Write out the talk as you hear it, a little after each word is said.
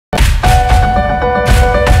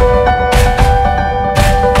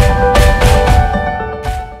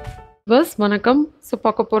Viewers வணக்கம். So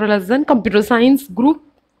பார்க்க போகிற lesson computer science group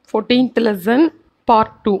 14th lesson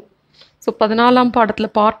part 2. So 14ஆம் பாடத்தில்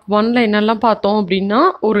பார்ட் 1ல் என்னெல்லாம் பார்த்தோம் அப்படின்னா,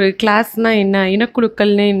 ஒரு கிளாஸ்னால் என்ன,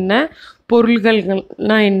 இனக்குழுக்கள்னா என்ன,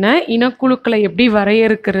 பொருள்கள்னா என்ன, இனக்குழுக்களை எப்படி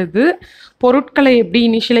வரையறுக்கிறது, பொருட்களை எப்படி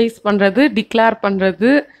இனிஷியலைஸ் பண்ணுறது, டிக்ளேர்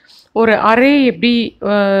பண்ணுறது, ஒரு அரே எப்படி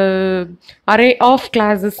அரே ஆஃப்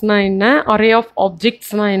கிளாஸஸ்னால் என்ன, அரே ஆஃப்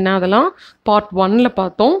ஆப்ஜெக்ட்ஸ்னால் என்ன, அதெல்லாம் பார்ட் 1ல்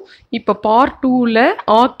பார்த்தோம். இப்போ பார்ட் 2ல்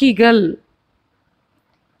ஆக்கிகள்,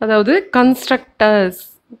 அதாவது கன்ஸ்ட்ரக்டர்ஸ்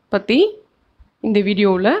பற்றி இந்த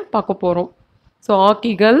வீடியோவில் பார்க்க போகிறோம். ஸோ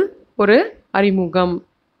ஆக்கிகள் ஒரு அறிமுகம்.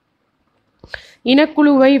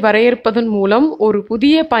 இனக்குழுவை வரையறுப்பதன் மூலம் ஒரு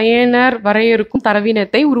புதிய பயனர் வரையறுக்கும்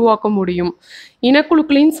தரவினத்தை உருவாக்க முடியும்.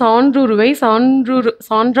 இனக்குழுக்களின்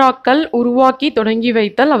சான்றாக்கள் உருவாக்கி தொடங்கி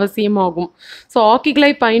வைத்தல் அவசியமாகும். ஸோ ஆக்கிகளை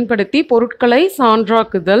பயன்படுத்தி பொருட்களை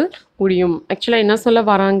சான்றாக்குதல் முடியும். ஆக்சுவலாக என்ன சொல்ல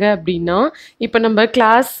வராங்க அப்படின்னா, இப்போ நம்ம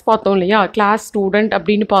கிளாஸ் பார்த்தோம் இல்லையா, கிளாஸ் ஸ்டூடெண்ட்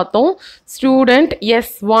அப்படின்னு பார்த்தோம், ஸ்டூடெண்ட்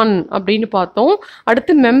S1 அப்படின்னு பார்த்தோம்.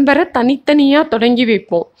 அடுத்து மெம்பரை தனித்தனியாக தொடங்கி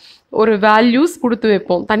வைப்போம், ஒரு வேல்யூஸ் கொடுத்து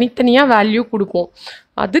வைப்போம், தனித்தனியாக வேல்யூ கொடுப்போம்.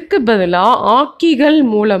 அதுக்கு பதிலாக ஆக்கிகள்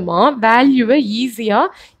மூலமாக வேல்யூவை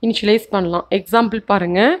ஈஸியாக இனிஷியலைஸ் பண்ணலாம். எக்ஸாம்பிள்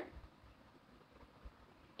பாருங்கள்.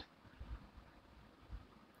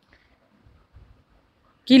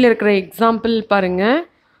 கீழே இருக்கிற எக்ஸாம்பிள் பாருங்கள்.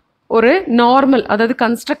 ஒரு நார்மல், அதாவது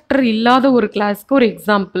கன்ஸ்ட்ரக்டர் இல்லாத ஒரு கிளாஸ்க்கு ஒரு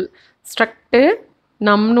எக்ஸாம்பிள். ஸ்ட்ரக்டு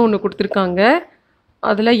நம்னு ஒன்று கொடுத்துருக்காங்க.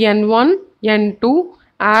 அதில் N1 N2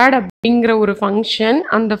 ஆட் அப்படிங்கிற ஒரு ஃபங்க்ஷன்,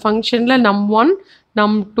 அந்த ஃபங்க்ஷனில் num1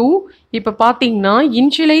 num2. இப்போ பார்த்தீங்கன்னா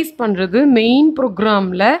இனிஷியலைஸ் பண்ணுறது மெயின்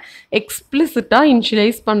ப்ரோக்ராமில் எக்ஸ்பிளிசிட்டாக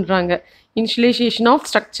இனிஷியலைஸ் பண்ணுறாங்க. Initialization of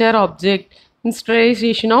structure object,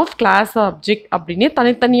 initialization of class object அப்படின்னு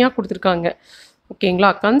தனித்தனியாக கொடுத்துருக்காங்க. ஓகேங்களா.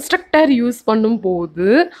 கன்ஸ்ட்ரக்டர் யூஸ் பண்ணும்போது,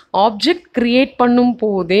 ஆப்ஜெக்ட் க்ரியேட் பண்ணும்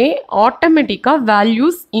போதே ஆட்டோமேட்டிக்காக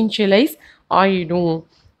வேல்யூஸ் இனிஷியலைஸ் ஆகிடும்.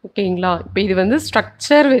 ஓகேங்களா. இப்போ இது வந்து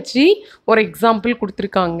ஸ்ட்ரக்சர் வச்சு ஒரு எக்ஸாம்பிள்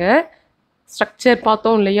கொடுத்துருக்காங்க. ஸ்ட்ரக்சர்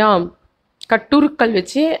பார்த்தோம் இல்லையா, கட்டுருக்கள்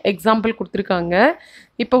வச்சு எக்ஸாம்பிள் கொடுத்துருக்காங்க.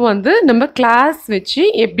 இப்போ வந்து நம்ம கிளாஸ் வச்சு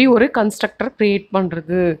எப்படி ஒரு கன்ஸ்ட்ரக்டர் க்ரியேட்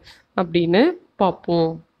பண்ணுறது அப்படின்னு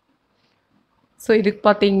பார்ப்போம். ஸோ இதுக்கு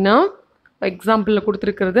பார்த்தீங்கன்னா எக்ஸாம்பிளில்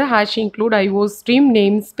கொடுத்துருக்கிறது hash include IO stream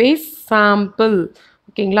name space sample.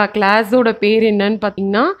 ஓகேங்களா. கிளாஸோட பேர் என்னன்னு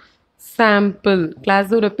பார்த்தீங்கன்னா சாம்பிள்.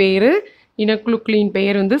 கிளாஸோட பேர், இனக்குழுக்களின்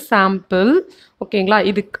பெயர் வந்து சாம்பிள். ஓகேங்களா.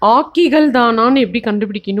 இது ஆக்கிகள் தானான்னு எப்படி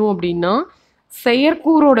கண்டுபிடிக்கணும் அப்படின்னா,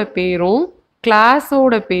 செயற்கூறோட பேரும்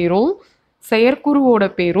கிளாஸோட பேரும் செயற்கூறுவோட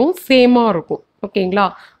பேரும் சேமாக இருக்கும். ஓகேங்களா.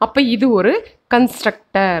 அப்போ இது ஒரு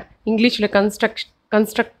கன்ஸ்ட்ரக்டர். இங்கிலீஷில்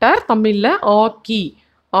கன்ஸ்ட்ரக்டர், தமிழில்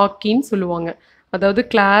ஆக்கின்னு சொல்லுவாங்க. அதாவது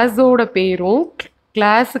கிளாஸோட பேரும்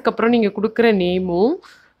கிளாஸுக்கு அப்புறம் நீங்கள் கொடுக்குற நேமும்,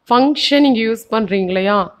 ஃபங்க்ஷன் நீங்கள் யூஸ் பண்ணுறீங்க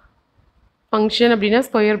இல்லையா, ஃபங்க்ஷன் அப்படின்னா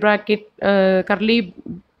ஸ்கொயர் ப்ராக்கெட் கர்லி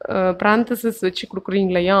பிராந்தசிஸ் வச்சு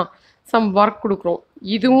கொடுக்குறீங்க இல்லையா, சம் ஒர்க் கொடுக்குறோம்,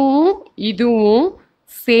 இதுவும்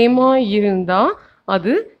சேமாக இருந்தால்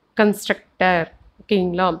அது கன்ஸ்ட்ரக்டர்.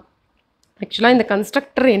 ஓகேங்களா. ஆக்சுவலாக இந்த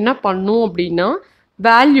கன்ஸ்ட்ரக்டர் என்ன பண்ணும் அப்படின்னா,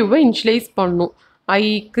 வேல்யூவை இனிஷியலைஸ் பண்ணும்.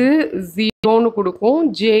 ஐக்கு 0ன்னு கொடுக்கும்,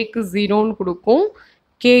 ஜேக்கு 0ன்னு கொடுக்கும்,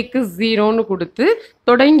 கேக்கு 0ன்னு கொடுத்து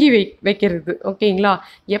தொடங்கி வைக்கிறது. ஓகேங்களா.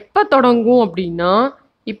 எப்போ தொடங்கும் அப்படின்னா,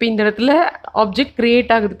 இப்போ இந்த இடத்துல ஆப்ஜெக்ட்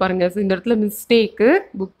க்ரியேட் ஆகுது பாருங்கள். ஸோ இந்த இடத்துல மிஸ்டேக்கு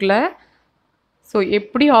புக்கில். ஸோ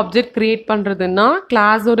எப்படி ஆப்ஜெக்ட் க்ரியேட் பண்ணுறதுன்னா,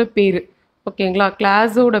 கிளாஸோட பேர். ஓகேங்களா.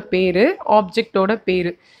 கிளாஸோட பேர், ஆப்ஜெக்டோட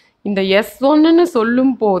பேர். இந்த S1ன்னு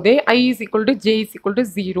சொல்லும் போதே I = J =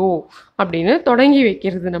 0 அப்படின்னு தொடங்கி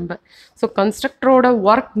வைக்கிறது நம்ம. ஸோ கன்ஸ்ட்ரக்டரோட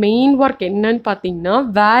ஒர்க், மெயின் ஒர்க் என்னன்னு பார்த்தீங்கன்னா,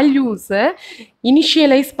 வேல்யூஸை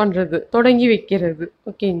இனிஷியலைஸ் பண்ணுறது, தொடங்கி வைக்கிறது.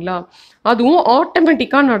 ஓகேங்களா. அதுவும்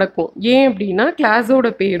ஆட்டோமேட்டிக்காக நடக்கும். ஏன் அப்படின்னா,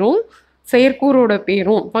 கிளாஸோட பேரும் செயற்கூறோட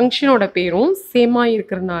பேரும் ஃபங்க்ஷனோட பேரும் சேமாக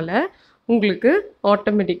இருக்கிறனால உங்களுக்கு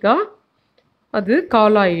ஆட்டோமேட்டிக்காக அது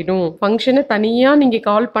கால் ஆகிடும். ஃபங்க்ஷனை தனியாக நீங்கள்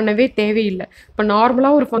கால் பண்ணவே தேவையில்லை. இப்போ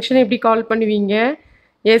நார்மலாக ஒரு ஃபங்க்ஷனை எப்படி கால் பண்ணுவீங்க,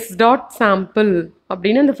 s.sample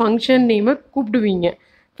அப்படின்னு அந்த ஃபங்க்ஷன் நேமை கூப்பிடுவீங்க,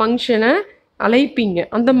 ஃபங்க்ஷனை அழைப்பீங்க.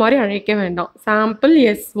 அந்த மாதிரி அழைக்க வேண்டாம். சாம்பிள்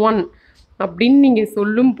S1 அப்படின்னு நீங்கள்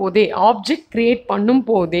சொல்லும் போதே, ஆப்ஜெக்ட் க்ரியேட் பண்ணும்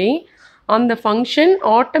போதே அந்த ஃபங்க்ஷன்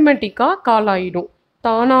ஆட்டோமேட்டிக்காக கால் ஆகிடும்.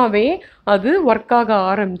 தானாகவே அது ஒர்க் ஆக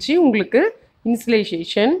ஆரம்பித்து உங்களுக்கு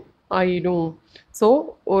இனிஷியலைசேஷன் ஆகிடும். ஸோ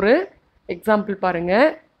ஒரு எக்ஸாம்பிள் பாருங்கள்.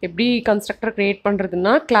 எப்படி கன்ஸ்ட்ரக்டர் க்ரியேட்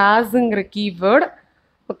பண்ணுறதுன்னா, கிளாஸுங்கிற கீவேர்டு.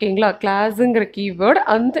 ஓகேங்களா. கிளாஸுங்கிற கீவேர்டு,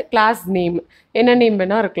 அந்த கிளாஸ் நேம் என்ன நேம்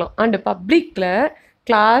வேணால் இருக்கலாம். அண்டு பப்ளிக்கில்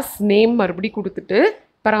கிளாஸ் நேம் மறுபடி கொடுத்துட்டு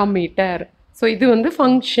பராமீட்டர். ஸோ இது வந்து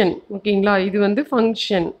ஃபங்க்ஷன். ஓகேங்களா. இது வந்து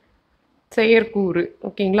ஃபங்க்ஷன், செயற்கூறு.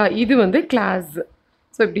 ஓகேங்களா. இது வந்து கிளாஸ்.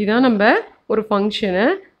 ஸோ இப்படி தான் நம்ம ஒரு ஃபங்க்ஷனை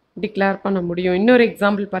டிக்ளேர் பண்ண முடியும். இன்னொரு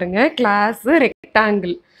எக்ஸாம்பிள் பாருங்கள், கிளாஸ்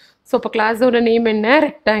ரெக்டாங்கிள். ஸோ இப்போ கிளாஸோட நேம் என்ன?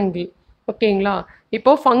 ரெக்டாங்கிள். ஓகேங்களா?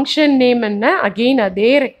 இப்போ ஃபங்க்ஷன் நேம் என்ன? அகெயின்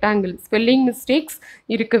அதே ரெக்டாங்கிள். ஸ்பெல்லிங் மிஸ்டேக்ஸ்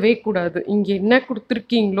இருக்கவே கூடாது. இங்கே என்ன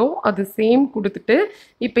கொடுத்துருக்கீங்களோ அது சேம் கொடுத்துட்டு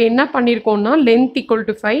இப்போ என்ன பண்ணியிருக்கோம்னா length equal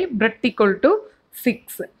to 5, breadth equal to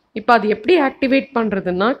 6. இப்போ அது எப்படி ஆக்டிவேட்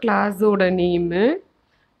பண்ணுறதுன்னா கிளாஸோட name,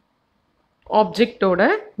 ஆப்ஜெக்டோட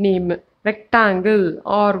name, rectangle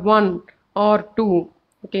R1 R2.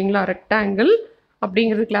 ஓகேங்களா? ரெக்டாங்கிள்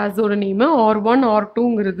அப்படிங்கிறது கிளாஸோட நேமு, R1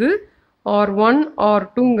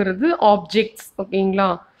 R2ங்கிறது ஆப்ஜெக்ட்ஸ். ஓகேங்களா?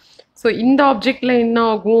 ஸோ இந்த ஆப்ஜெக்டில் என்ன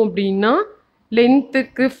ஆகும் அப்படின்னா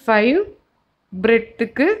லென்த்துக்கு 5,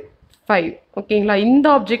 பிரெத்துக்கு 5. ஓகேங்களா? இந்த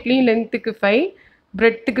ஆப்ஜெக்ட்லேயும் லென்த்துக்கு 5,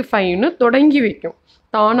 பிரெத்துக்கு 5ன்னு தொடங்கி வைக்கும்.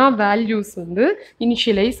 தானாக வேல்யூஸ் வந்து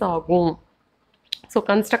இனிஷியலைஸ் ஆகும். ஸோ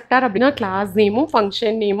கன்ஸ்ட்ரக்டர் அப்படின்னா கிளாஸ் நேமும்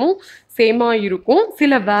ஃபங்க்ஷன் நேமும் சேமாக இருக்கும்.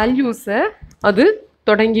 சில வேல்யூஸை அது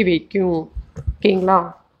தொடங்கி வைக்கும். ஓகேங்களா?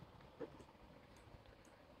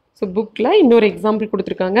 ஸோ புக்கில் இன்னொரு எக்ஸாம்பிள்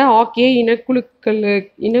கொடுத்துருக்காங்க. ஆகிய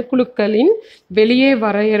இனக்குழுக்களின் வெளியே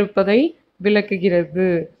வரையறுப்பதை விளக்குகிறது.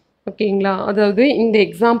 ஓகேங்களா? அதாவது இந்த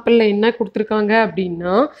எக்ஸாம்பிளில் என்ன கொடுத்துருக்காங்க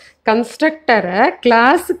அப்படின்னா கன்ஸ்ட்ரக்டரை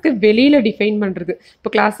கிளாஸுக்கு வெளியில் டிஃபைன் பண்ணுறது. இப்போ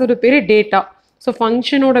கிளாஸோட பேர் டேட்டா, ஸோ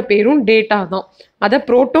ஃபங்க்ஷனோட பேரும் டேட்டா தான். அதை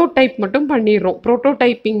ப்ரோட்டோடைப் மட்டும் பண்ணிடுறோம்.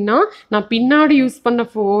 ப்ரோட்டோடைப்பிங்னா நான் பின்னாடி யூஸ் பண்ண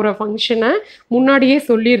போகிற ஃபங்க்ஷனை முன்னாடியே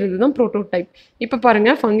சொல்லிடுறது தான் ப்ரோட்டோடைப். இப்போ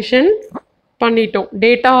பாருங்கள், ஃபங்க்ஷன் பண்ணிட்டோம்.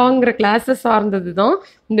 டேட்டாங்கிற கிளாஸை சார்ந்தது தான்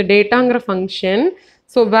இந்த டேட்டாங்கிற ஃபங்க்ஷன்.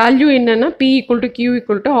 ஸோ வேல்யூ என்னென்னா P equal to Q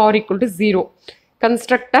equal to R equal to 0.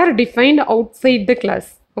 Constructor defined out side the class.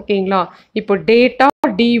 ஓகேங்களா? இப்போ டேட்டா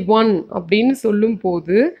D1 அப்படின்னு சொல்லும்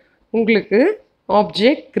போது உங்களுக்கு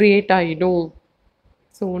ஆப்ஜெக்ட் கிரியேட் ஆகிடும்.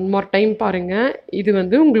 ஸோ ஒன் மோர் டைம் பாருங்கள். இது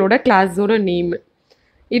வந்து உங்களோட கிளாஸோட நேமு,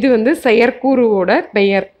 இது வந்து செயற்கூறுவோட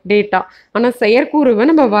பெயர் டேட்டா. ஆனால் செயற்கூறுவை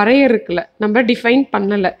நம்ம வரையறுக்கல, நம்ம டிஃபைன்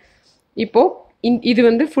பண்ணலை. இப்போது இது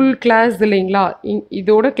வந்து ஃபுல் கிளாஸ் இல்லைங்களா?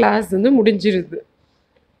 இதோட கிளாஸ் வந்து முடிஞ்சிருது.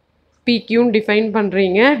 பிக்யூன்னு டிஃபைன்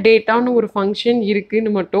பண்ணுறீங்க, டேட்டான்னு ஒரு ஃபங்க்ஷன்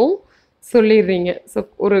இருக்குதுன்னு மட்டும் சொல்லிடுறீங்க. ஸோ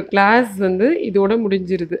ஒரு கிளாஸ் வந்து இதோட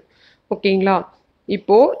முடிஞ்சிருது. ஓகேங்களா?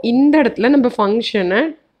 இப்போது இந்த இடத்துல நம்ம ஃபங்க்ஷனை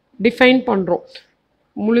டிஃபைன் பண்ணுறோம்.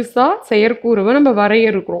 முழுசாக செயற்கூறுவை நம்ம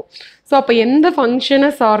வரையறுக்கிறோம். ஸோ அப்போ எந்த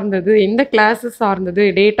ஃபங்க்ஷனை சார்ந்தது, எந்த கிளாஸை சார்ந்தது,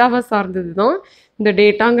 டேட்டாவை சார்ந்தது தான் இந்த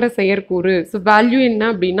டேட்டாங்கிற செயற்கூறு. ஸோ வேல்யூ என்ன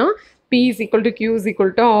அப்படின்னா P is equal to Q is equal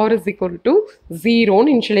to R is equal to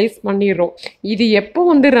 0ன்னு initialise பண்ணிடுறோம். இது எப்போ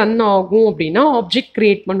வந்து ரன் ஆகும் அப்படின்னா ஆப்ஜெக்ட்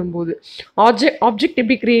க்ரியேட் பண்ணும்போது. ஆப்ஜெக்ட்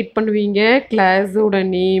எப்படி க்ரியேட் பண்ணுவீங்க? கிளாஸோட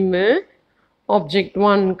name object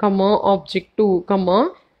 1, object 2,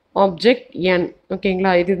 object n.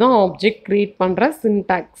 ஓகேங்களா? இதுதான் ஆப்ஜெக்ட் க்ரியேட் பண்ணுற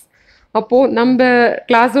சின்டாக்ஸ். அப்போது நம்ம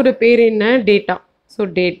கிளாஸோட பேர் என்ன? Data.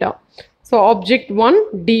 So data. So object 1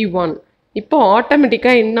 D1. இப்போ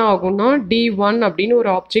ஆட்டோமேட்டிக்காக என்ன ஆகும்னா D1 அப்படின்னு ஒரு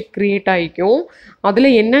ஆப்ஜெக்ட் க்ரியேட் ஆகிக்கும். அதில்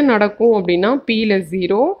என்ன நடக்கும் அப்படின்னா Pல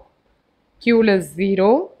 0, Qல 0,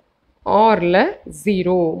 Rல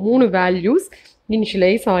 0, 3 வேல்யூஸ்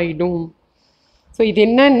இனிஷியலைஸ் ஆகிடும். ஸோ இது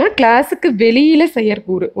என்னன்னா கிளாஸுக்கு வெளியில்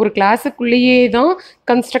செயற்கூறு. ஒரு கிளாஸுக்குள்ளேயே தான்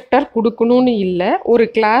கன்ஸ்ட்ரக்டர் கொடுக்கணும்னு இல்லை, ஒரு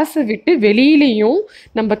கிளாஸை விட்டு வெளியிலையும்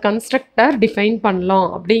நம்ம கன்ஸ்ட்ரக்டர் டிஃபைன் பண்ணலாம்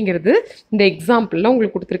அப்படிங்கிறது இந்த எக்ஸாம்பிளில்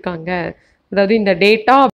உங்களுக்கு கொடுத்துருக்காங்க. அதாவது இந்த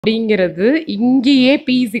டேட்டா அப்படிங்கிறது இங்கேயே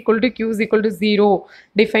P is equal to Q is equal to 0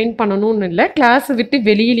 define பண்ணணும்னு இல்லை, கிளாஸை விட்டு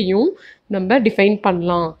வெளியிலையும் நம்ம டிஃபைன்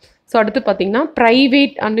பண்ணலாம். ஸோ அடுத்து பார்த்திங்கன்னா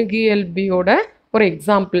ப்ரைவேட் அணுகியல்பியோட ஒரு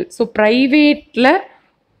எக்ஸாம்பிள். ஸோ ப்ரைவேட்டில்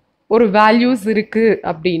ஒரு வேல்யூஸ் இருக்குது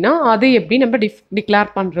அப்படின்னா அதை எப்படி நம்ம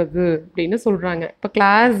டிக்ளேர் பண்ணுறது அப்படின்னு சொல்கிறாங்க. இப்போ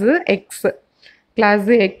கிளாஸு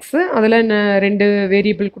எக்ஸு அதில் 2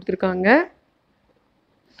 வேரியபிள் கொடுத்துருக்காங்க.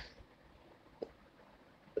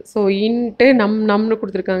 ஸோ இன்ட்டு நம்னு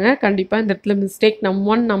கொடுத்துருக்காங்க. கண்டிப்பாக இந்த இடத்துல மிஸ்டேக்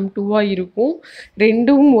num1 num2 இருக்கும்.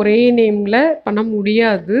 ரெண்டும் ஒரே நேமில் பண்ண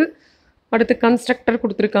முடியாது. அடுத்து கன்ஸ்ட்ரக்டர்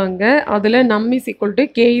கொடுத்துருக்காங்க. அதில் num is equal to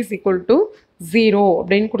k is equal to 0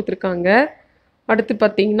 அப்படின்னு கொடுத்துருக்காங்க. அடுத்து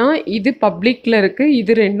பார்த்திங்கன்னா இது பப்ளிக்கில் இருக்குது,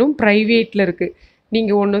 இது ரெண்டும் ப்ரைவேட்டில் இருக்குது.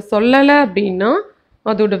 நீங்கள் ஒன்று சொல்லலை அப்படின்னா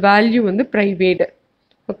அதோட வேல்யூ வந்து ப்ரைவேட்.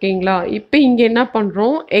 ஓகேங்களா? இப்போ இங்கே என்ன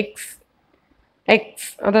பண்ணுறோம்? எக்ஸ்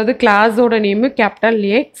அதாவது கிளாஸோட name capital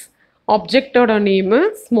X, ஆப்ஜெக்டோட name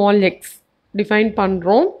small X define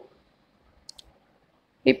பண்ணுறோம்.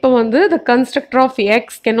 இப்போ வந்து த constructor of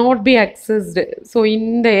X cannot be accessed. So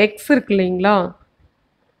இந்த எக்ஸ் இருக்கு இல்லைங்களா,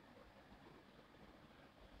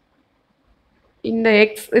 இந்த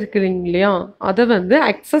எக்ஸ் இருக்குதுங்க இல்லையா, அதை வந்து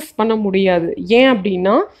அக்சஸ் பண்ண முடியாது. ஏன்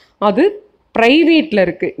அப்படின்னா அது ப்ரைவேட்டில்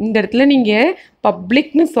இருக்குது. இந்த இடத்துல நீங்கள்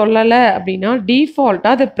பப்ளிக்னு சொல்லலை அப்படின்னா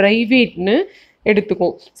டிஃபால்ட்டாக அது ப்ரைவேட்னு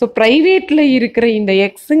எடுத்துக்கும். ஸோ ப்ரைவேட்டில் இருக்கிற இந்த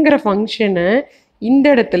எக்ஸுங்கிற ஃபங்க்ஷனை இந்த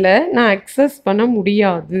இடத்துல நான் அக்சஸ் பண்ண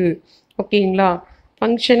முடியாது. ஓகேங்களா?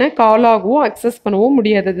 ஃபங்க்ஷனை கால் ஆகவும் அக்சஸ் பண்ணவும்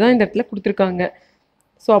முடியாது தான் இந்த இடத்துல கொடுத்துருக்காங்க.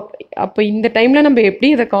 ஸோ அப்போ இந்த டைமில் நம்ம எப்படி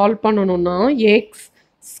இதை கால் பண்ணணும்னா X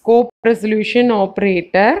scope resolution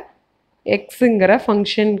operator எக்ஸுங்கிற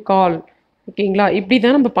function கால். ஓகேங்களா? இப்படி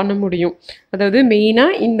தான் நம்ம பண்ண முடியும். அதாவது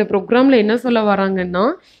மெயினாக இந்த ப்ரோக்ராமில் என்ன சொல்ல வராங்கன்னா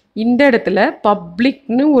இந்த இடத்துல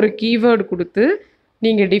பப்ளிக்னு ஒரு கீவேர்டு கொடுத்து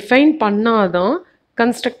நீங்கள் டிஃபைன் பண்ணாதான்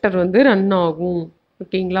கன்ஸ்ட்ரக்டர் வந்து ரன் ஆகும்.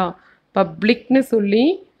 ஓகேங்களா? பப்ளிக்னு சொல்லி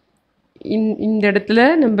இந்த இடத்துல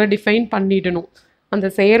நம்ம டிஃபைன் பண்ணிடணும். அந்த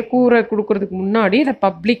செயற்கூறை கொடுக்கறதுக்கு முன்னாடி அதை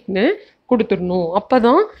பப்ளிக்னு கொடுத்துடணும். அப்போ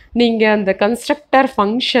தான் நீங்கள் அந்த கன்ஸ்ட்ரக்டர்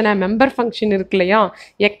ஃபங்க்ஷனை மெம்பர் ஃபங்க்ஷன் இருக்கு இல்லையா,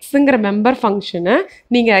 எக்ஸுங்கிற மெம்பர் ஃபங்க்ஷனை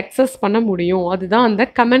நீங்கள் அக்சஸ் பண்ண முடியும். அதுதான் அந்த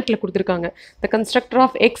கமெண்ட்டில் கொடுத்துருக்காங்க. த constructor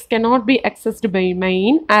of X cannot be accessed by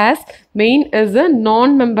main as main is a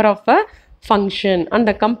non-member of a function and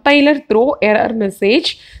the compiler throw error message.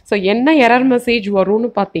 So என்ன எரர் மெசேஜ்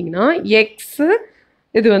வரும்னு பார்த்தீங்கன்னா எக்ஸு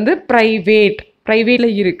இது வந்து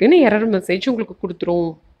ப்ரைவேட்டில் இருக்குன்னு எரர் மெசேஜ் உங்களுக்கு கொடுத்துரும்.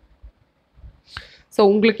 ஸோ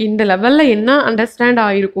உங்களுக்கு இந்த லெவலில் என்ன அண்டர்ஸ்டாண்ட்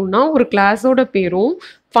ஆகிருக்கும்னா ஒரு கிளாஸோட பேரும்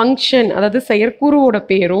ஃபங்க்ஷன் அதாவது செயற்கூறுவோட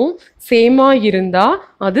பேரும் சேமாக இருந்தால்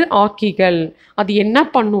அது ஆக்கிகள். அது என்ன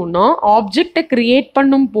பண்ணுன்னா ஆப்ஜெக்டை க்ரியேட்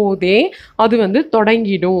பண்ணும் போதே அது வந்து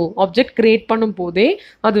தொடங்கிடும். ஆப்ஜெக்ட் க்ரியேட் பண்ணும் போதே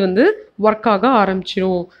அது வந்து ஒர்க் ஆக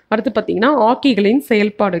ஆரம்பிச்சிடும். அடுத்து பார்த்தீங்கன்னா ஆக்கிகளின்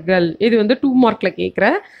செயல்பாடுகள். இது வந்து 2 மார்க்கில் கேட்குற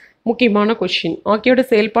முக்கியமான கொஷின். ஆக்கியோட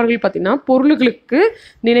செயல்பாடுகள் பார்த்தீங்கன்னா பொருள்களுக்கு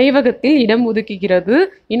நினைவகத்தில் இடம் ஒதுக்குகிறது,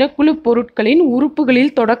 இனக்குழு பொருட்களின்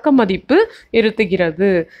உறுப்புகளில் தொடக்க மதிப்பு இருத்துகிறது,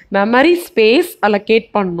 மெமரி ஸ்பேஸ் அலோகேட்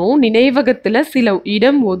பண்ணும், நினைவகத்தில் சில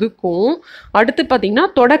இடம் ஒதுக்கும். அடுத்து பார்த்தீங்கன்னா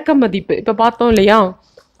தொடக்க மதிப்பு இப்போ பார்த்தோம் இல்லையா,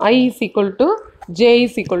 i = j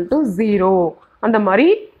 = 0 அந்த மாதிரி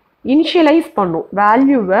இனிஷியலைஸ் பண்ணும்.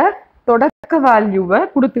 வேல்யூவை தொடக்க வேல்யூவை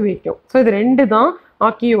கொடுத்து வைக்கும். ஸோ இது 2 தான்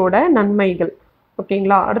ஆக்கியோட நன்மைகள்.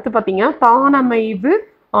 ஓகேங்களா? அடுத்து பார்த்தீங்கன்னா தானமைவு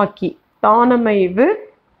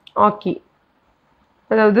ஆக்கி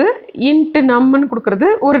அதாவது இன்ட் நம்னு கொடுக்கறது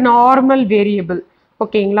ஒரு நார்மல் வேரியபிள்.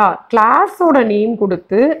 ஓகேங்களா? கிளாஸோட நேம்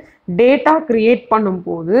கொடுத்து டேட்டா கிரியேட்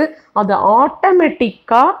பண்ணும்போது அது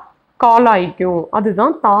ஆட்டோமேட்டிக்காக கால் ஆகிக்கும்.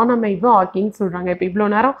 அதுதான் தானமைவு ஆக்கின்னு சொல்கிறாங்க. இப்போ இவ்வளோ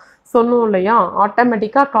நேரம் சொன்னோம் இல்லையா,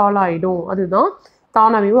 ஆட்டோமேட்டிக்காக கால் ஆகிடும், அதுதான்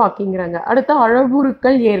தானமைவு ஆக்கிங்கிறாங்க. அடுத்து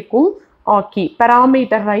அளவுருக்கள் ஏற்கும் ஆக்கி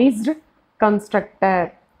பேராமீட்டரைஸ்டு கன்ஸ்ட்ரக்டர்.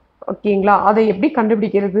 ஓகேங்களா? அதை எப்படி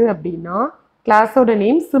கண்டுபிடிக்கிறது அப்படின்னா கிளாஸோட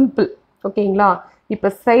நேம் சிம்பிள். ஓகேங்களா? இப்போ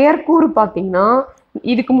செயற்கூறு பார்த்தீங்கன்னா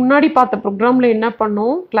இதுக்கு முன்னாடி பார்த்த ப்ரோக்ராமில் என்ன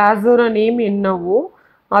பண்ணோம், கிளாஸோட நேம் என்னவோ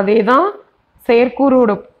அதே தான்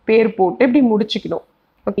செயற்கூறோட பேர் போட்டு இப்படி முடிச்சுக்கணும்.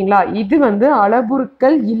 ஓகேங்களா? இது வந்து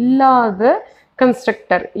அளவுருக்கள் இல்லாத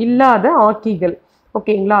கன்ஸ்ட்ரக்டர், இல்லாத ஆக்கிகள்.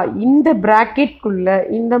 ஓகேங்களா? இந்த ப்ராக்கெட்குள்ள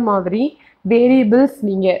இந்த மாதிரி வேரியபிள்ஸ்,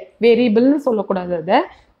 நீங்கள் வேரியபிள்னு சொல்லக்கூடாது, அதை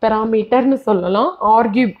பெராமீட்டர்னு சொல்லலாம்,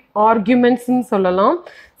 ஆர்கியூமெண்ட்ஸ்ன்னு சொல்லலாம்.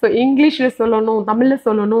 ஸோ இங்கிலீஷில் சொல்லணும், தமிழில்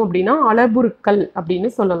சொல்லணும் அப்படின்னா அளவுருக்கள் அப்படின்னு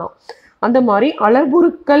சொல்லலாம். அந்த மாதிரி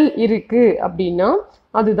அளவுருக்கள் இருக்குது அப்படின்னா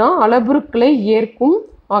அதுதான் அளவுருக்களை ஏற்கும்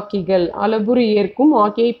ஆக்கிகள். அளவுரு ஏற்கும்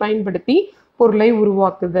ஆக்கியை பயன்படுத்தி பொருளை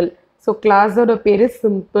உருவாக்குதல். ஸோ கிளாஸோட பேர்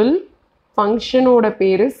சிம்பிள், ஃபங்க்ஷனோட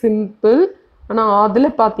பேர் சிம்பிள். ஆனால்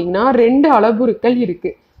அதில் பார்த்தீங்கன்னா 2 அளவுருக்கள்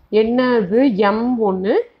இருக்குது. என்னது? m1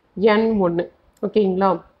 n1.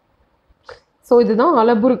 ஓகேங்களா? ஸோ இதுதான்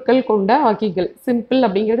அளவுருக்கள் கொண்ட ஆக்கிகள். சிம்பிள்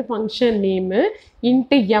அப்படிங்கிறது function name,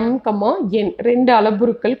 into m, n 2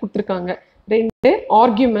 அளவுருக்கள் கொடுத்துருக்காங்க, 2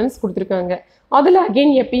 ஆர்கியூமெண்ட்ஸ் கொடுத்துருக்காங்க. அதில்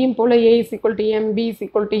அகெயின் எப்பயும் போல் a = m, b =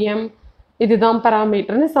 m, இதுதான்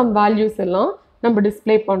பேராமீட்டர்னு சம் வேல்யூஸ் எல்லாம் நம்ம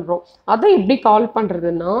டிஸ்பிளே பண்ணுறோம். அதை எப்படி கால்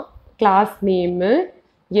பண்ணுறதுன்னா கிளாஸ் நேமு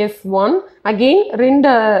s1 அகெயின்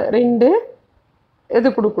 2 இது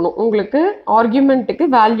கொடுக்கணும், உங்களுக்கு ஆர்கியூமெண்ட்டுக்கு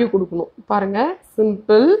வேல்யூ கொடுக்கணும். பாருங்கள்,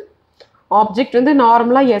 சிம்பிள் ஆப்ஜெக்ட் வந்து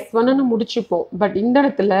நார்மலாக s1ன்னு முடிச்சுப்போம். பட் இந்த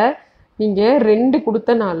இடத்துல நீங்கள் 2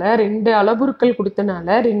 கொடுத்தனால, 2 அளவுருக்கள் கொடுத்தனால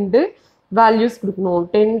 2 வேல்யூஸ் கொடுக்கணும்,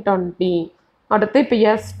 10, 20. அடுத்து இப்போ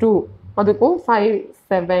s2 அதுக்கும் 5,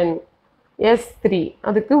 7, s3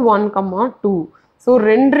 அதுக்கு 1, 2. ஸோ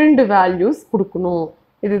 2 வேல்யூஸ் கொடுக்கணும்.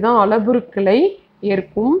 இதுதான் அளவுருக்களை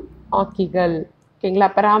ஏற்கும் ஆக்கிகள். ஓகேங்களா?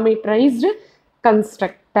 Parameterised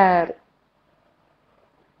constructor.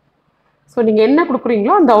 ஸோ நீங்கள் என்ன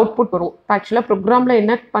கொடுக்குறீங்களோ அந்த அவுட்புட் வரும். ஆக்சுவலாக ப்ரோக்ராமில்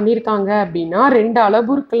என்ன பண்ணியிருக்காங்க அப்படின்னா 2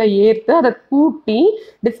 அளவுருக்களை ஏற்று அதை கூட்டி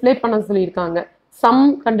டிஸ்பிளே பண்ண சொல்லியிருக்காங்க. சம்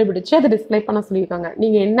கண்டுபிடிச்சு அதை டிஸ்பிளே பண்ண சொல்லியிருக்காங்க.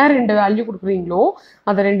 நீங்கள் என்ன 2 வேல்யூ கொடுக்குறீங்களோ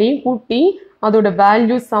அதை 2ஐயும் கூட்டி அதோட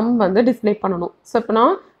வேல்யூ சம் வந்து டிஸ்பிளே பண்ணணும். ஸோ இப்போ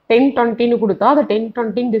நான் 10, 20ன்னு கொடுத்தா அதை 10,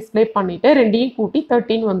 20 டிஸ்பிளே பண்ணிவிட்டு 2ஐயும் கூட்டி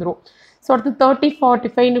 13 வந்துடும். ஸோ அடுத்து 30,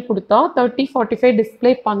 45ன்னு கொடுத்தா 30, 45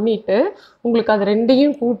 டிஸ்பிளே பண்ணிவிட்டு உங்களுக்கு அது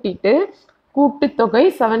 2ஐயும் கூட்டிட்டு கூட்டுத்தொகை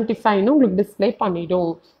 75ன்னு உங்களுக்கு டிஸ்பிளே பண்ணிடும்.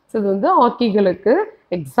 ஸோ இது வந்து ஆக்கிகளுக்கு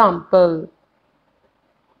எக்ஸாம்பிள்.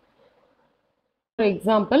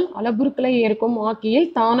 எக்ஸாம்பிள், அளபுருக்களை ஏற்கும் ஆக்கியில்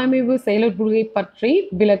தானமைவு செயலற்புரியை பற்றி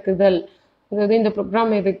விளக்குதல். அதாவது இந்த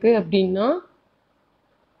ப்ரோக்ராம் எதுக்கு அப்படின்னா,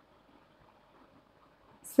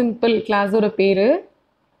 சிம்பிள் கிளாஸோட பேரு.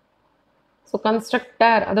 ஸோ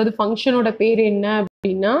கன்ஸ்ட்ரக்டர் அதாவது ஃபங்க்ஷனோட பேர் என்ன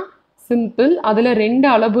அப்படின்னா சிம்பிள். அதில் 2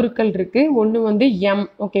 அளபுருக்கள் இருக்கு. ஒன்று வந்து எம்.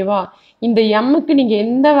 ஓகேவா? இந்த எம்முக்கு நீங்கள்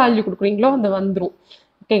எந்த வேல்யூ கொடுக்குறீங்களோ அது வந்துடும்.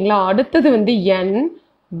 ஓகேங்களா? அடுத்தது வந்து என்.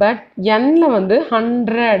 பட் என்ல வந்து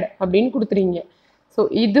 100 அப்படின்னு கொடுத்துறீங்க. ஸோ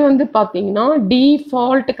இது வந்து பார்த்தீங்கன்னா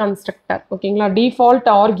டிஃபால்ட் கன்ஸ்ட்ரக்டர். ஓகேங்களா? Default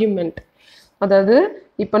argument. அதாவது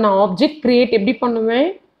இப்போ நான் ஆப்ஜெக்ட் கிரியேட் எப்படி பண்ணுவேன்?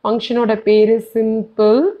 ஃபங்க்ஷனோட பேர்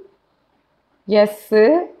சிம்பிள் எஸ்ஸு.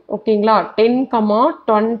 ஓகேங்களா?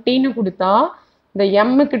 10,20ன்னு கொடுத்தா இந்த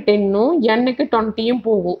எம்முக்கு 10ம் என்னுக்கு 20யும்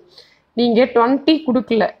போகும். நீங்கள் 20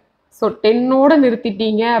 கொடுக்கல, ஸோ 10ஓட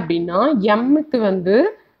நிறுத்திட்டீங்க அப்படின்னா எம்முக்கு வந்து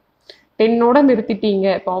 10ஓட நிறுத்திட்டீங்க.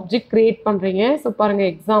 இப்போ ஆப்ஜெக்ட் கிரியேட் பண்ணுறீங்க. ஸோ பாருங்கள்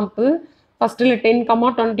எக்ஸாம்பிள், ஃபஸ்ட்டில்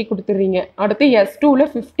 10,20 கொடுத்துட்றீங்க. அடுத்து S2ல்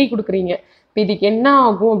 50 கொடுக்குறீங்க. இப்போ இதுக்கு என்ன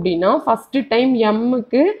ஆகும் அப்படின்னா ஃபஸ்ட்டு டைம்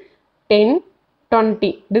எம்முக்கு 10, 20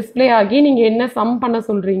 டிஸ்பிளே ஆகி நீங்கள் என்ன சம் பண்ண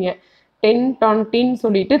சொல்கிறீங்க 10, 20ன்னு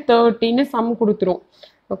சொல்லிட்டு 30ன்னு சம் கொடுத்துரும்.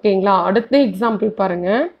 ஓகேங்களா? அடுத்த எக்ஸாம்பிள்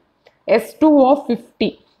பாருங்கள், S2 ஆஃப் 50.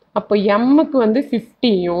 அப்போ எம்முக்கு வந்து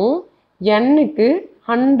 50யும் என்னுக்கு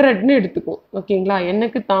 100ன்னு எடுத்துக்கும். ஓகேங்களா?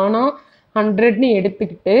 என்னுக்கு தானா 100ன்னு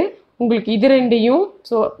எடுத்துக்கிட்டு உங்களுக்கு இது ரெண்டையும்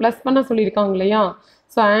ஸோ ப்ளஸ் பண்ண சொல்லியிருக்காங்க இல்லையா?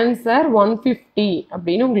 ஸோ ஆன்சர் 150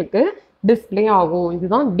 அப்படின்னு உங்களுக்கு டிஸ்பிளே ஆகும்.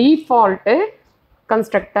 இதுதான் டிஃபால்ட்டு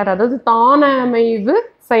கன்ஸ்ட்ரக்டர், அதாவது தானமைவு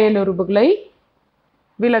செயலுறுப்புகளை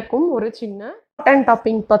விளக்கும் ஒரு சின்ன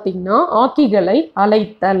டாபிக். பார்த்தீங்கன்னா ஆக்கிகளை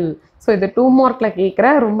அழைத்தல். ஸோ இது 2 மார்க்கில் கேட்குற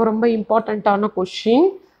ரொம்ப ரொம்ப இம்பார்ட்டண்ட்டான கொஷின்.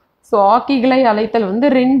 ஸோ ஆக்கிகளை அழைத்தல் வந்து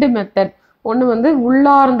 2 மெத்தட். ஒன்று வந்து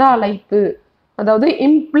உள்ளார்ந்த அழைப்பு, அதாவது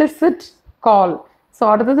இம்ப்ளிசிட் கால். ஸோ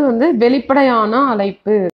அடுத்தது வந்து வெளிப்படையான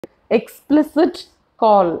அழைப்பு, எக்ஸ்பிளிசிட்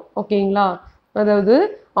கால். ஓகேங்களா? அதாவது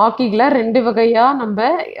ஆக்கிகளை 2 வகையாக நம்ம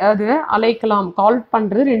அது அழைக்கலாம். கால்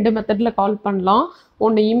பண்ணுறது 2 மெத்தடில் கால் பண்ணலாம்.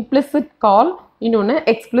 ஒன்று இம்ப்ளிசிட் கால், இன்னொன்று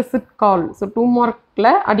எக்ஸ்பிளிசிட் கால். ஸோ 2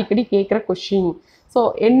 மார்க்கில் அடிக்கடி கேட்குற கொஷின். ஸோ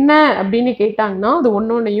என்ன அப்படின்னு கேட்டாங்கன்னா அது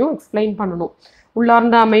ஒன்னொன்னையும் எக்ஸ்பிளைன் பண்ணணும்.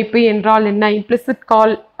 உள்ளார்ந்த அமைப்பு என்றால் என்ன, இம்ப்ளிசிட்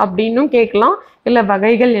கால் அப்படின்னும் கேட்கலாம், இல்லை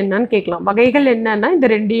வகைகள் என்னன்னு கேட்கலாம். வகைகள் என்னன்னா இந்த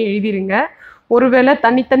 2 எழுதிருங்க. ஒருவேளை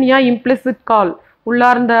தனித்தனியாக இம்ப்ளிசிட் கால்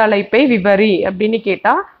உள்ளார்ந்த அழைப்பை விவரி அப்படின்னு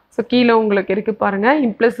கேட்டால் ஸோ கீழே உங்களுக்கு இருக்கு பாருங்க.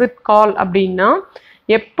 இம்ப்ளிசிட் கால் அப்படின்னா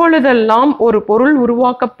எப்பொழுதெல்லாம் ஒரு பொருள்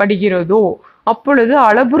உருவாக்கப்படுகிறதோ அப்பொழுது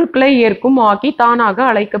அளபுருக்களை ஏற்கும் ஆக்கி தானாக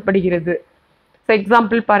அழைக்கப்படுகிறது. ஸோ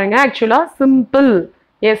எக்ஸாம்பிள் பாருங்க. ஆக்சுவலாக சிம்பிள்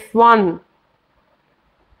S1,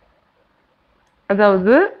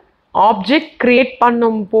 அதாவது ஆப்ஜெக்ட் கிரியேட்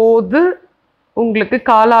பண்ணும் போது உங்களுக்கு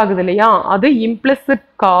கால் ஆகுது இல்லையா, அது இம்ப்ளிசிட்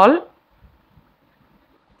கால்.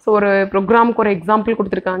 ஸோ ஒரு ப்ரோக்ராமுக்கு ஒரு எக்ஸாம்பிள்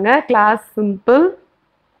கொடுத்துருக்காங்க, கிளாஸ் சிம்பிள்.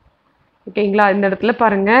 ஓகேங்களா? இந்த இடத்துல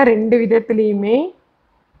பாருங்க 2 விதத்துலேயுமே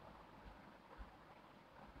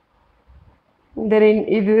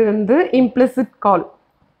இது வந்து இம்ப்ளிசிட் கால்,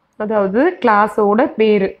 அதாவது கிளாஸோட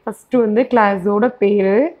பேர். ஃபஸ்ட்டு வந்து கிளாஸோட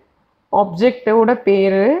பேர், ஆப்ஜெக்டோட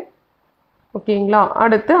பேர். ஓகேங்களா?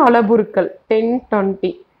 அடுத்து அளபுருக்கள் 10,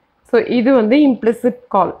 20. ஸோ இது வந்து இம்ப்ளிசிட்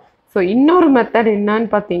கால். ஸோ இன்னொரு மெத்தட் என்னன்னு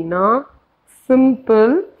பார்த்தீங்கன்னா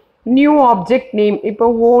சிம்பிள் நியூ ஆப்ஜெக்ட் நேம். இப்போ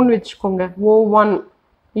ஓன்னு வச்சுக்கோங்க, O1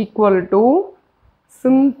 equal to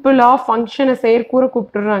symbol of ஃபங்க்ஷனை செயற்கூற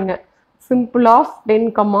கூப்பிட்டுறாங்க, சிம்பிள் ஆஃப்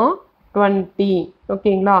 10, 20.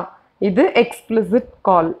 ஓகேங்களா? இது எக்ஸ்பிளிசிட்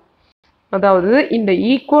கால். அதாவது இந்த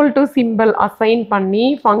ஈக்குவல் டு சிம்பிள் அசைன் பண்ணி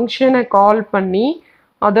ஃபங்க்ஷனை கால் பண்ணி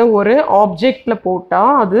அதை ஒரு ஆப்ஜெக்டில்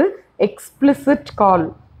போட்டால் அது எக்ஸ்பிளிசிட் கால்.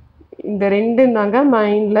 இந்த 2 தாங்க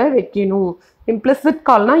மைண்டில் வைக்கணும். இம்ப்ளிசிட்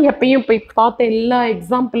கால்னால் எப்பயும் போய் பார்த்த எல்லா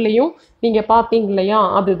எக்ஸாம்பிள்லையும் நீங்கள் பார்த்தீங்க இல்லையா,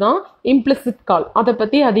 அதுதான் இம்ப்ளிசிட் கால். அதை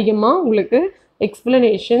பற்றி அதிகமாக உங்களுக்கு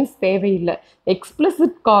எக்ஸ்பிளனேஷன்ஸ் தேவையில்லை.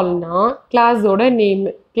 எக்ஸ்பிளிசிட் கால்னா கிளாஸோட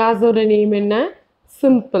நேமு. கிளாஸோட நேம் என்ன?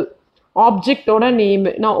 சிம்பிள். ஆப்ஜெக்டோட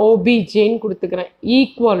நேமு நான் OBJன்னு கொடுத்துக்கிறேன்,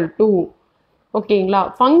 ஈக்குவல் டு. ஓகேங்களா?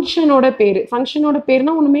 ஃபங்க்ஷனோட பேர். ஃபங்க்ஷனோட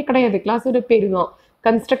பேர்னா ஒன்றுமே கிடையாது, கிளாஸோட பேர் தான்.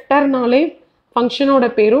 கன்ஸ்ட்ரக்டர்னாலே ஃபங்க்ஷனோட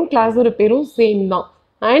பேரும் கிளாஸோட பேரும் சேம் தான்.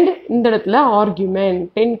 அண்ட் இந்த இடத்துல ஆர்குமெண்ட்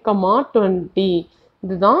 10, 20.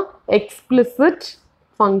 இதுதான் எக்ஸ்பிளிசிட்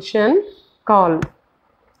ஃபங்க்ஷன் கால்.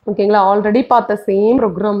 ஓகேங்களா? ஆல்ரெடி பார்த்த சேம்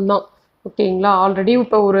ப்ரோக்ராம் தான். ஓகேங்களா? ஆல்ரெடி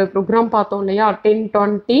இப்போ ஒரு ப்ரோக்ராம் பார்த்தோம் இல்லையா, 10,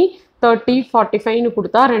 20, 30, 45ன்னு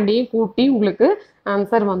கொடுத்தா 2ஐயும் கூட்டி உங்களுக்கு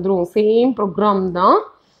ஆன்சர் வந்துடும். சேம் ப்ரோக்ராம் தான்,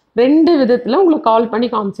 2 விதத்தில் உங்களுக்கு கால் பண்ணி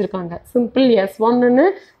காமிச்சிருக்காங்க. சிம்பிள் S1ன்னு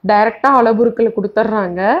டைரெக்டாக அளபுருக்களை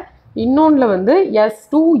கொடுத்துட்றாங்க. இன்னொன்றில் வந்து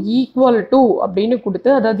S2 ஈக்குவல் டு அப்படின்னு கொடுத்து,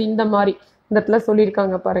 அதாவது இந்த மாதிரி இந்த இடத்துல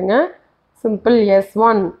சொல்லியிருக்காங்க பாருங்க. சிம்பிள்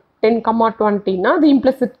S1 10,20னா அது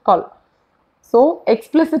இம்ப்ளிசிட் கால். ஸோ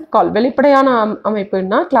எக்ஸ்பிளிசிட் கால் வெளிப்படையான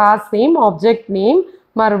அமைப்புன்னா கிளாஸ் நேம், ஆப்ஜெக்ட் நேம்,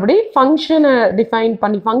 மறுபடி ஃபங்க்ஷனை டிஃபைன்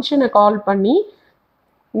பண்ணி ஃபங்க்ஷனை கால் பண்ணி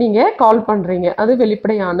நீங்கள் கால் பண்ணுறீங்க, அது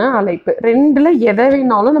வெளிப்படையான அழைப்பு. ரெண்டில் எதை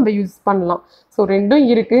வேணாலும் நம்ம யூஸ் பண்ணலாம். ஸோ ரெண்டும்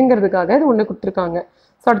இருக்குங்கிறதுக்காக இது ஒன்று கொடுத்துருக்காங்க.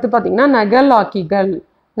 ஸோ அடுத்து பார்த்தீங்கன்னா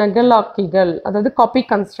நகலாக்கிகள் அதாவது காப்பி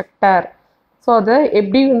கன்ஸ்ட்ரக்டர். ஸோ அதை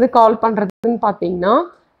எப்படி வந்து கால் பண்ணுறதுன்னு பார்த்தீங்கன்னா,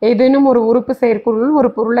 ஏதேனும் ஒரு உறுப்பு செயற்குறில் ஒரு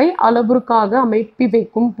பொருளை அளவுருக்காக அமைப்பி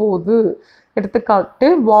வைக்கும் போது, எடுத்துக்காட்டு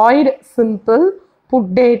void simple put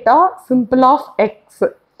data simple of x.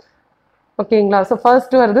 ஓகேங்களா? ஸோ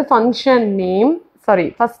ஃபர்ஸ்ட் வருது ஃபங்க்ஷன் நேம்,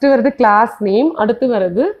 ஃபர்ஸ்ட் வருது கிளாஸ் நேம், அடுத்து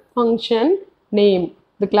வருது ஃபங்க்ஷன் நேம்.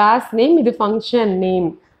 இது கிளாஸ் நேம், இது ஃபங்க்ஷன் நேம்.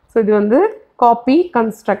 ஸோ இது வந்து காப்பி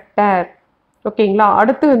கன்ஸ்ட்ரக்டர். ஓகேங்களா?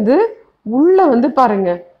 அடுத்து வந்து உள்ள வந்து பாருங்க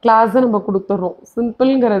கிளாஸை நம்ம கொடுத்துட்றோம்.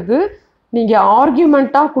 சிம்பிள்ங்கிறது நீங்கள்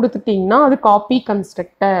ஆர்கியூமெண்ட்டாக கொடுத்துட்டிங்கன்னா அது காப்பி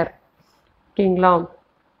கன்ஸ்ட்ரக்டர். ஓகேங்களா?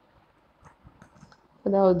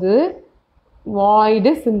 அதாவது void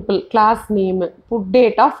simple class name, put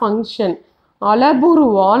data function.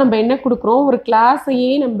 அளபுருவா நம்ம என்ன கொடுக்குறோம், ஒரு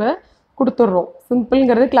கிளாஸையே நம்ம கொடுத்துட்றோம்.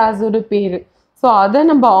 சிம்பிள்ங்கிறது கிளாஸோட பேர். ஸோ அதை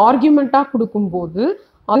நம்ம ஆர்கியூமெண்ட்டாக கொடுக்கும்போது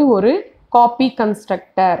அது ஒரு காப்பி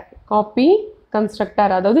கன்ஸ்ட்ரக்டர்.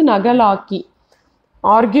 அதாவது நகலாக்கி.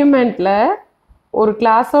 ஆர்கியூமெண்ட்டில் ஒரு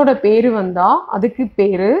கிளாஸோட பேர் வந்தால் அதுக்கு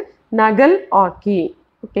பேர் நகல் ஆக்கி.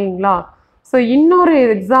 ஓகேங்களா? ஸோ இன்னொரு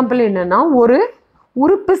எக்ஸாம்பிள் என்னென்னா, ஒரு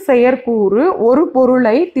உறுப்பு செயற்கூறு ஒரு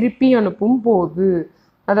பொருளை திருப்பி அனுப்பும் போது,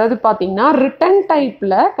 அதாவது பார்த்தீங்கன்னா ரிட்டன்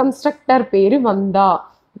டைப்பில் கன்ஸ்ட்ரக்டர் பேர் வந்தா.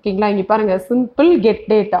 ஓகேங்களா? இங்கே பாருங்கள் சிம்பிள் கெட்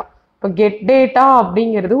டேட்டா. இப்போ கெட் டேட்டா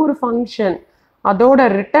அப்படிங்கிறது ஒரு ஃபங்க்ஷன், அதோட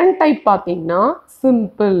ரிட்டன் டைப் பார்த்தீங்கன்னா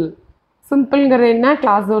சிம்பிள்ங்கிறது என்ன,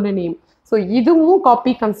 கிளாஸோட நேம். ஸோ இதுவும்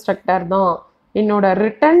காப்பி கன்ஸ்ட்ரக்டர் தான். என்னோட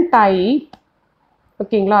ரிட்டன் டைப்,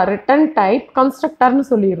 ஓகேங்களா, ரிட்டன் டைப் கன்ஸ்ட்ரக்டர்னு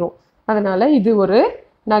சொல்லிடுறோம். அதனால இது ஒரு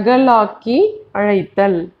நகலாக்கி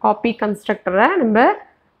அழைத்தல். காப்பி கன்ஸ்ட்ரக்டரை நம்ம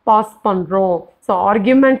பாஸ் பண்ணுறோம். ஸோ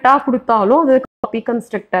ஆர்கியூமெண்ட்டாக கொடுத்தாலும் அது காப்பி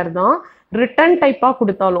கன்ஸ்ட்ரக்டர் தான், ரிட்டன் டைப்பாக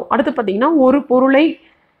கொடுத்தாலும். அடுத்து பார்த்தீங்கன்னா ஒரு பொருளை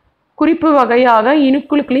குறிப்பு வகையாக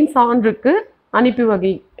இணுக்குழுக்களின் சான்றுக்கு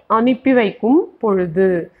அனுப்பி வைக்கும் பொழுது.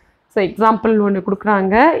 ஸோ எக்ஸாம்பிள் ஒன்று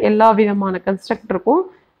கொடுக்குறாங்க. எல்லா விதமான கன்ஸ்ட்ரக்டருக்கும்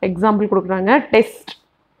எக்ஸாம்பிள் கொடுக்குறாங்க. டெஸ்ட்.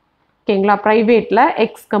 ஓகேங்களா? ப்ரைவேட்டில்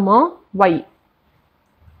எக்ஸ், ஒய்.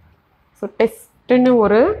 ஸோ டெஸ்ட்டுன்னு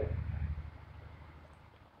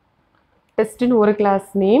ஒரு கிளாஸ்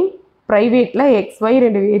நேம், ப்ரைவேட்டில் XY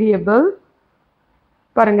 2 வேரியபிள்.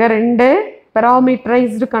 பாருங்கள், 2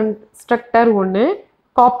 பெராமீட்டரைஸ்டு கன்ஸ்ட்ரக்டர் ஒன்று,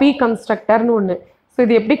 காப்பி கன்ஸ்ட்ரக்டர்னு ஒன்று. ஸோ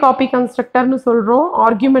இது எப்படி காப்பி கன்ஸ்ட்ரக்டர்னு சொல்கிறோம்,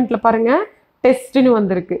 ஆர்கியூமெண்ட்டில் பாருங்கள் டெஸ்ட்டுன்னு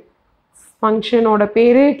வந்திருக்கு. ஃபங்க்ஷனோட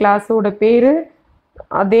பேர், கிளாஸோட பேர்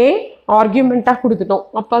அதே ஆர்கியூமெண்ட்டாக கொடுத்துட்டோம்.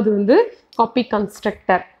 அப்போ அது வந்து காப்பி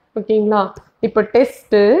கன்ஸ்ட்ரக்டர். ஓகேங்களா? இப்போ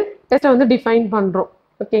டெஸ்ட்டை வந்து டிஃபைன் பண்ணுறோம்.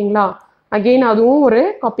 ஓகேங்களா? அகெயின் அதுவும் ஒரு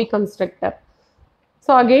காப்பி கன்ஸ்ட்ரக்டர். ஸோ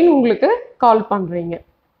அகெயின் உங்களுக்கு கால் பண்ணுறீங்க.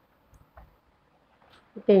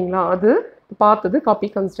 ஓகேங்களா? அது பார்த்தது காப்பி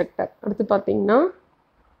கன்ஸ்ட்ரக்டர். அடுத்து பார்த்தீங்கன்னா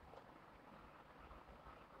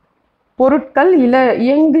பொருட்கள்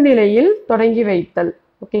இயங்கு நிலையில் தொடங்கி வைத்தல்.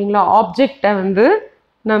 ஓகேங்களா? ஆப்ஜெக்டை வந்து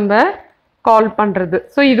நம்ம கால் பண்ணுறது.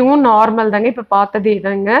 ஸோ இதுவும் நார்மல் தாங்க, இப்போ பார்த்ததே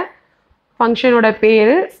தாங்க. ஃபங்க்ஷனோட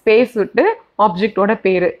பேர் ஸ்பேஸ் விட்டு ஆப்ஜெக்டோட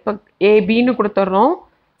பேர். இப்போ ஏபின்னு கொடுத்துட்றோம்,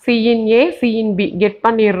 சிஇன்-ஏ சிஇன்-பி கெட்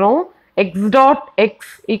பண்ணிடுறோம். X dot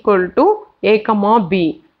X equal to A comma B.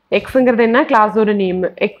 எக்ஸுங்கிறது என்ன, கிளாஸோட நேம்.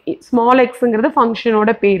 ஸ்மால் எக்ஸுங்கிறது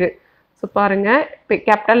ஃபங்க்ஷனோட பேர். ஸோ பாருங்கள், இப்போ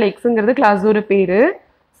கேபிட்டல் எக்ஸுங்கிறது கிளாஸோட பேர்,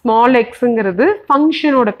 ஸ்மால் எக்ஸுங்கிறது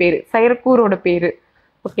ஃபங்க்ஷனோட பேர், செயற்கூறோட பேர்.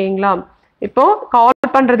 ஓகேங்களா? இப்போ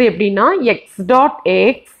கால் பண்ணுறது எப்படின்னா எக்ஸ் டாட்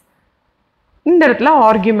எக்ஸ், இந்த இடத்துல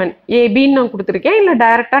ஆர்கியூமெண்ட் ஏபின்னு நான் கொடுத்துருக்கேன், இல்லை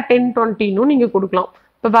டைரெக்டாக 10, 20ன்னு நீங்கள் கொடுக்கலாம்.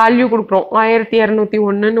 இப்போ வேல்யூ கொடுக்குறோம்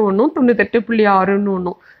 1201ன்னு ஒன்றும் 98.6ன்னு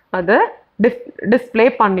ஒன்றும், அதை டிஸ்பிளே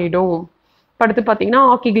பண்ணிடும். இப்போ அடுத்து பார்த்தீங்கன்னா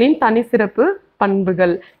ஆக்கிகளின் தனி சிறப்பு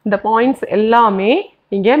பண்புகள். இந்த பாயிண்ட்ஸ் எல்லாமே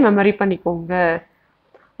நீங்கள் மெமரி பண்ணிக்கோங்க.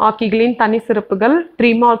 ஆக்கிகளின் தனி சிறப்புகள்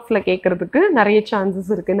 3 மார்க்ஸில் கேட்குறதுக்கு நிறைய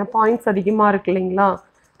சான்சஸ் இருக்குது. இந்த பாயிண்ட்ஸ் அதிகமாக இருக்கு இல்லைங்களா?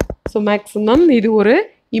 ஸோ மேக்ஸிமம் இது ஒரு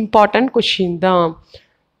இம்பார்ட்டன்ட் கொஷின் தான்.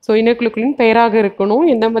 ஸோ இனக்குழுக்களின் பெயராக இருக்கணும்,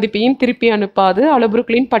 எந்த மதிப்பையும் திருப்பி அனுப்பாது,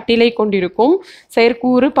 அளவுருக்களின் பட்டியலை கொண்டிருக்கும்,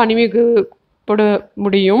 செயற்கூறு பணிமிகுப்பட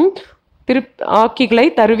முடியும், ஆக்கிகளை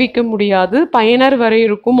தருவிக்க முடியாது, பயனர் வரை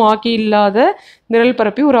இருக்கும் ஆக்கி இல்லாத நிரல்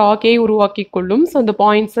பரப்பி ஒரு ஆக்கியை உருவாக்கி கொள்ளும். ஸோ அந்த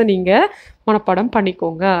பாயிண்ட்ஸை நீங்கள் மனப்பாடம்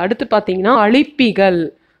பண்ணிக்கோங்க. அடுத்து பார்த்தீங்கன்னா அழிப்பிகள்.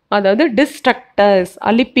 அதாவது டிஸ்ட்ரக்டர்ஸ்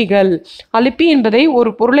அலிப்பிகள். அலிப்பி என்பதை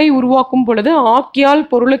ஒரு பொருளை உருவாக்கும் பொழுது ஆக்கியால்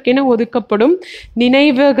பொருளுக்கென ஒதுக்கப்படும்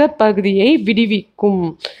நினைவக பகுதியை விடுவிக்கும்.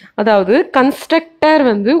 அதாவது கன்ஸ்ட்ரக்டர்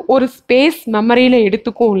வந்து ஒரு ஸ்பேஸ் மெமரியில்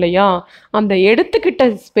எடுத்துக்கும் இல்லையா, அந்த எடுத்துக்கிட்ட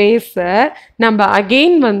ஸ்பேஸை நம்ம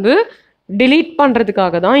அகெயின் வந்து டிலீட்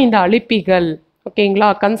பண்ணுறதுக்காக தான் இந்த அலிப்பிகள். ஓகேங்களா,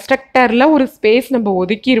 கன்ஸ்ட்ரக்டரில் ஒரு ஸ்பேஸ் நம்ம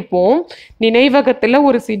ஒதுக்கியிருப்போம், நினைவகத்தில்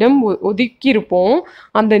ஒரு சிடம் ஒதுக்கியிருப்போம்,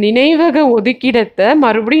 அந்த நினைவக ஒதுக்கிடத்தை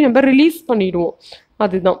மறுபடியும் நம்ம ரிலீஸ் பண்ணிடுவோம்.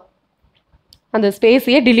 அதுதான் அந்த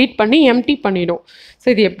ஸ்பேஸையே டிலீட் பண்ணி எம்டி பண்ணிடும். ஸோ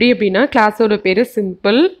இது எப்படி அப்படின்னா கிளாஸோட பேர்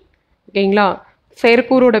சிம்பிள். ஓகேங்களா,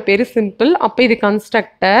 செயற்கூறோட பேர் சிம்பிள். அப்போ இது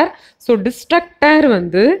கன்ஸ்ட்ரக்டர். ஸோ டிஸ்ட்ரக்டர்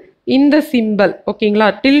வந்து இந்த சிம்பிள். ஓகேங்களா,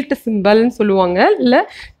 டில்ட் சிம்பிள்னு சொல்லுவாங்க, இல்லை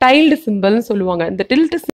டைல்டு சிம்பிள்னு சொல்லுவாங்க. இந்த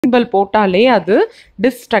டில்ட் சிம்பிள் போட்டாலே அது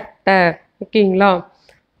டிஸ்ட்ரக்டர். ஓகேங்களா,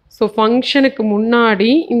 ஸோ ஃபங்க்ஷனுக்கு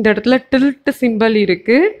முன்னாடி இந்த இடத்துல டில்ட் சிம்பிள்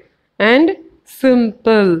இருக்குது அண்ட்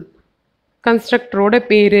சிம்பிள் கன்ஸ்ட்ரக்டரோட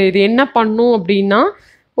பேர். இது என்ன பண்ணும் அப்படின்னா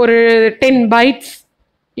ஒரு 10 பைட்ஸ்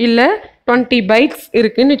இல்லை 20 பைட்ஸ்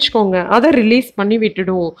இருக்குன்னு வச்சுக்கோங்க, அதை ரிலீஸ் பண்ணி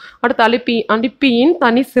விட்டுடும். அடுத்து அலிப்பியின்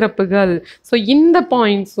தனி சிறப்புகள். ஸோ இந்த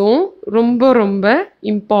பாயிண்ட்ஸும் ரொம்ப ரொம்ப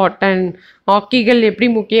இம்பார்ட்டன்ட். ஆக்கிகள் எப்படி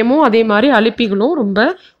முக்கியமோ அதே மாதிரி அலிப்பிகளும் ரொம்ப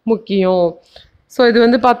முக்கியம். ஸோ இது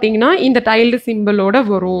வந்து பார்த்தீங்கன்னா இந்த டைல்டு சிம்பிளோட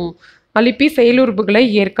வரும். அலிப்பி செயலுறுப்புகளை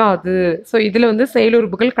ஏற்காது. ஸோ இதில் வந்து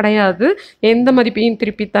செயலுறுப்புகள் கிடையாது, எந்த மதிப்பையும்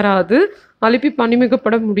திருப்பி தராது, அலிப்பி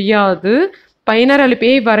பன்முகப்பட முடியாது, பயனர்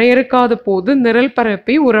அலிப்பியை வரையறுக்காத போது நிரல்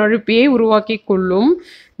பரப்பி ஒரு அழிப்பியை உருவாக்கி கொள்ளும்.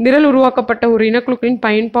 நிரல் உருவாக்கப்பட்ட ஒரு இனக்குழுக்களின்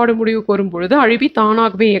பயன்பாடு முடிவுக்கு வரும் பொழுது அழிப்பி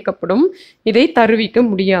தானாகவே இயக்கப்படும். இதை தருவிக்க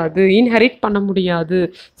முடியாது, இன்ஹெரிட் பண்ண முடியாது.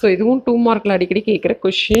 ஸோ இதுவும் 2 மார்க்கில் அடிக்கடி கேட்குற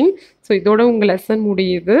கொஷின். ஸோ இதோட உங்கள் லெசன்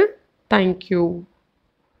முடியுது. தேங்க்யூ.